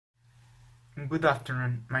Good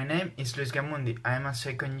afternoon. My name is Luis Gamundi. I am a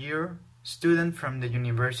second year student from the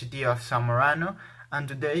University of Zamorano, and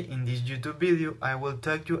today in this YouTube video I will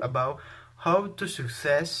talk to you about how to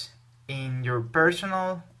success in your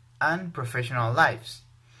personal and professional lives.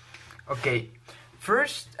 Okay,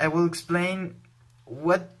 first I will explain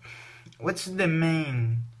what's the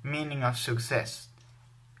main meaning of success.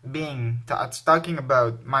 Talking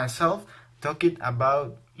about myself, talking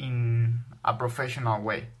about in a professional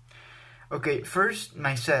way. Okay, first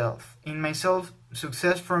myself. In myself,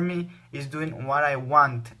 success for me is doing what I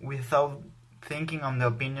want without thinking on the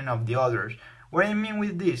opinion of the others. What I mean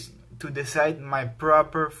with this, to decide my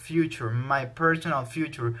proper future, my personal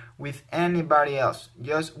future with anybody else,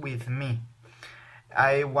 just with me.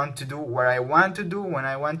 I want to do what I want to do when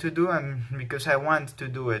I want to do and because I want to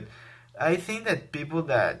do it. I think that people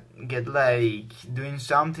that get like doing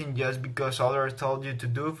something just because others told you to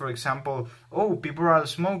do, for example, oh, people are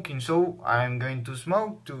smoking, so I'm going to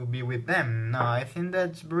smoke to be with them. No, I think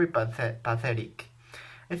that's very pathetic.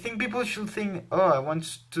 I think people should think, oh, I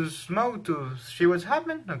want to smoke to see what's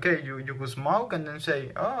happening. Okay, you could smoke and then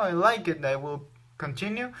say, oh, I like it, I will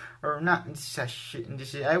continue, or not. This is a shit.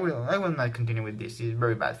 I will not continue with this. It's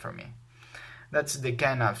very bad for me. That's the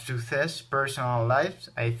kind of success personal lives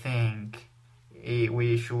I think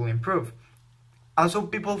we should improve. Also,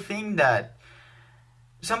 people think that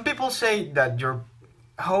some people say that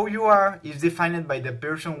how you are is defined by the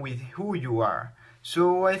person with who you are.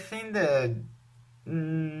 So I think that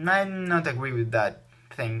I'm not agree with that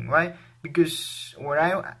thing, right? Because who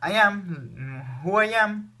I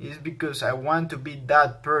am is because I want to be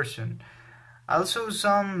that person. Also,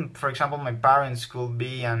 for example, my parents could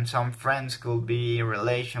be and some friends could be in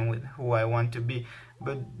relation with who I want to be.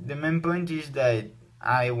 But the main point is that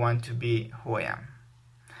I want to be who I am.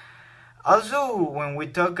 Also, when we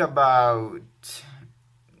talk about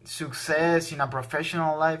success in a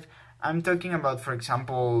professional life, I'm talking about, for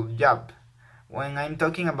example, job. When I'm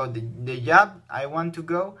talking about the job I want to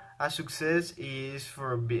go, a success is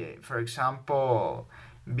for example,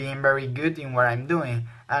 being very good in what I'm doing.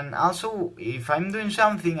 And also, if I'm doing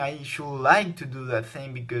something, I should like to do that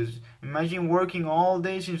thing, because imagine working all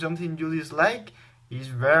days in something you dislike is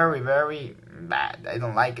very, very bad. I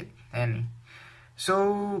don't like it any.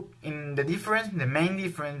 So, the main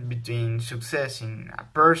difference between success in a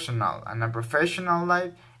personal and a professional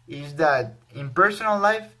life is that in personal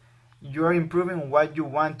life, you are improving what you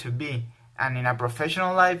want to be. And in a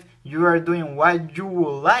professional life, you are doing what you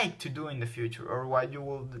would like to do in the future, or what you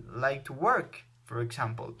would like to work, for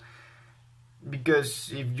example.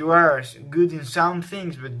 Because if you are good in some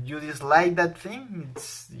things, but you dislike that thing,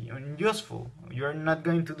 it's unuseful. You're not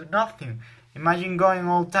going to do nothing. Imagine going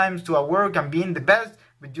all times to a work and being the best,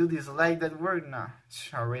 but you dislike that work. No, it's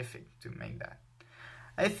horrific to make that.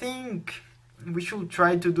 I think we should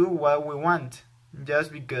try to do what we want,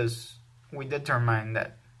 just because we determine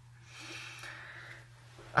that.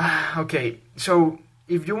 Okay, so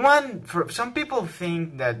if you want, some people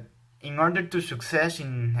think that in order to success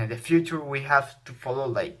in the future, we have to follow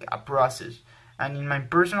like a process. And in my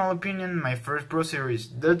personal opinion, my first process is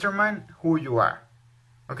determine who you are.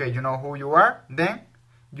 Okay, you know who you are, then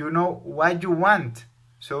you know what you want.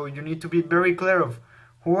 So you need to be very clear of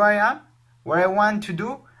who I am, what I want to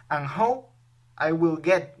do, and how I will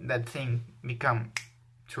get that thing become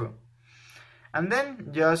true. And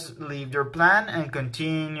then just leave your plan and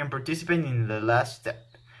continue participating in the last step.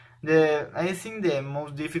 I think the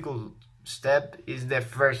most difficult step is the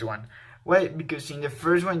first one. Why? Because in the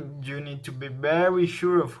first one you need to be very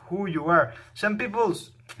sure of who you are. Some people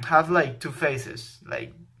have like two faces.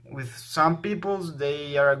 Like with some people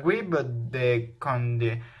they are agree, but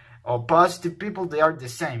or positive people, they are the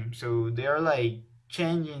same. So they are like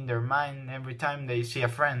changing their mind every time they see a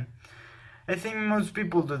friend. I think most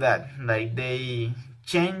people do that, like they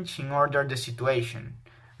change in order the situation.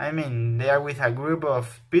 I mean, they are with a group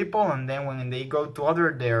of people, and then when they go to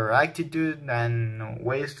other, their attitude and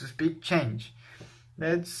ways to speak change.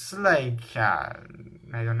 That's like, I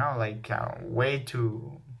don't know, like a way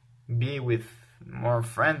to be with more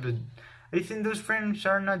friends, but I think those friends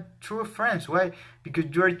are not true friends. Why?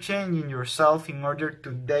 Because you are changing yourself in order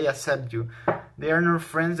to they accept you. They are not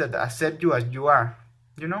friends that accept you as you are,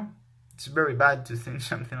 you know? It's very bad to think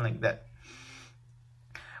something like that.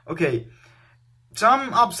 Okay,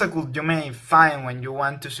 some obstacles you may find when you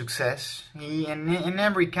want to success in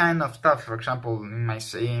every kind of stuff. For example,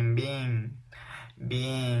 in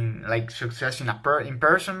being like success in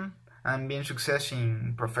person and being success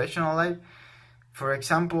in professional life. For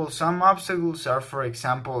example, some obstacles are, for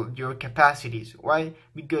example, your capacities. Why?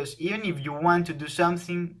 Because even if you want to do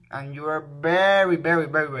something and you are very, very,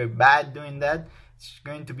 very, very bad doing that, it's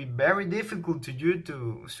going to be very difficult to you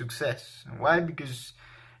to success. Why? Because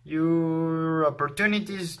your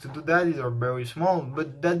opportunities to do that are very small,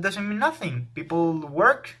 but that doesn't mean nothing. People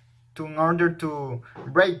work in order to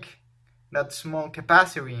break that small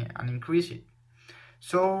capacity and increase it.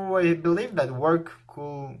 So I believe that work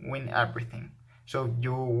could win everything. So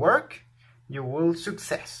you work, you will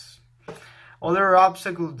success. Other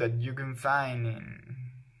obstacles that you can find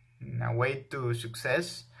in a way to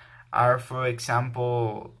success are, for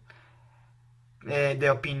example,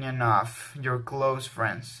 the opinion of your close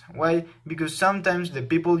friends. Why? Because sometimes the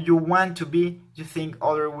people you want to be, you think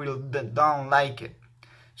other will don't like it.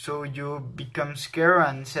 So you become scared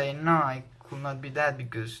and say, no, I could not be that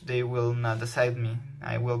because they will not accept me.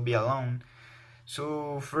 I will be alone.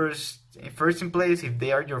 So first in place, if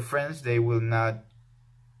they are your friends, they will not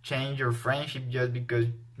change your friendship just because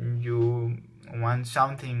you want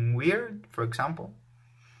something weird. For example,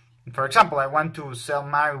 I want to sell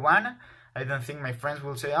marijuana. I don't think my friends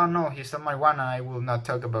will say, oh no, he sells marijuana, I will not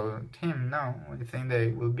talk about him. No, I think they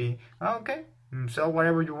will be, oh, okay, sell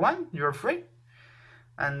whatever you want, you're free.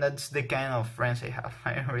 And that's the kind of friends I have.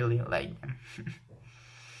 I really like them.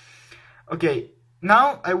 Okay,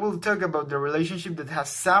 now I will talk about the relationship that has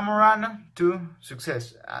Zamorano to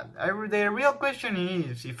success. The real question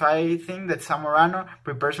is if I think that Zamorano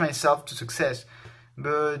prepares myself to success.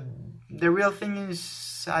 But the real thing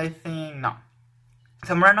is, I think no.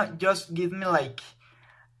 Zamorano just gives me like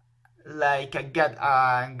a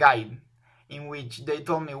guide in which they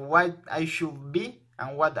told me what I should be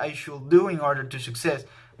and what I should do in order to success.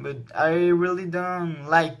 But I really don't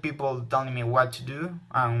like people telling me what to do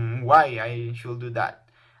and why I should do that.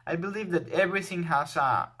 I believe that everything has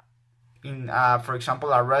for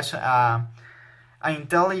example, an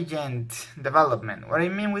intelligent development. What I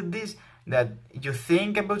mean with this, that you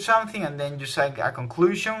think about something and then you say a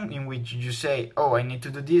conclusion in which you say, oh, I need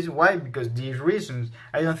to do this. Why? Because these reasons.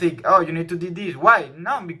 I don't think, oh, you need to do this. Why?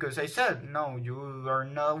 No, because I said. No, you are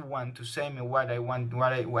not one to say me what I want,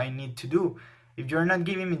 what I need to do. If you're not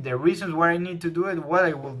giving me the reasons why I need to do it, what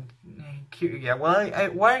I will, yeah, well,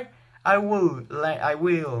 I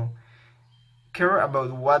will care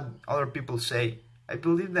about what other people say. I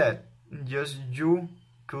believe that just you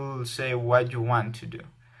could say what you want to do.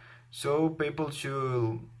 So people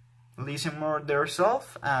should listen more themselves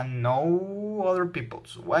and know other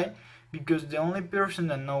people's. Why? Because the only person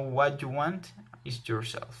that know what you want is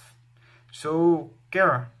yourself. So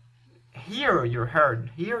hear your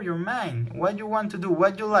heart, hear your mind, what you want to do,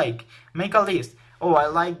 what you like. Make a list. Oh, I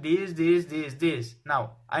like this, this, this, this.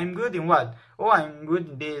 Now, I'm good in what? Oh, I'm good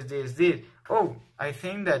in this, this, this. Oh, I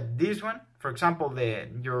think that this one, for example,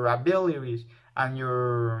 your abilities and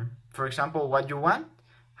for example, what you want,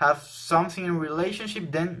 have something in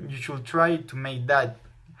relationship, then you should try to make that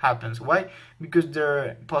happen. Why? Because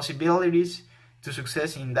the possibilities to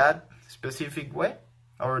success in that specific way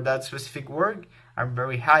or that specific work are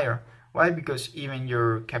very higher. Why? Because even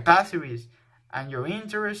your capacities and your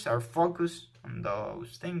interests are focused on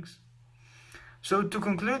those things. So to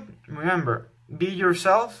conclude, remember, be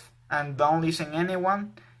yourself and don't listen to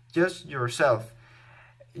anyone, just yourself.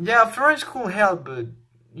 Yeah, friends could help, but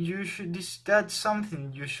that's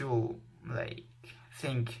something you should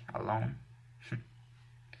think alone.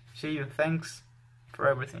 See you. Thanks for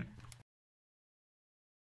everything.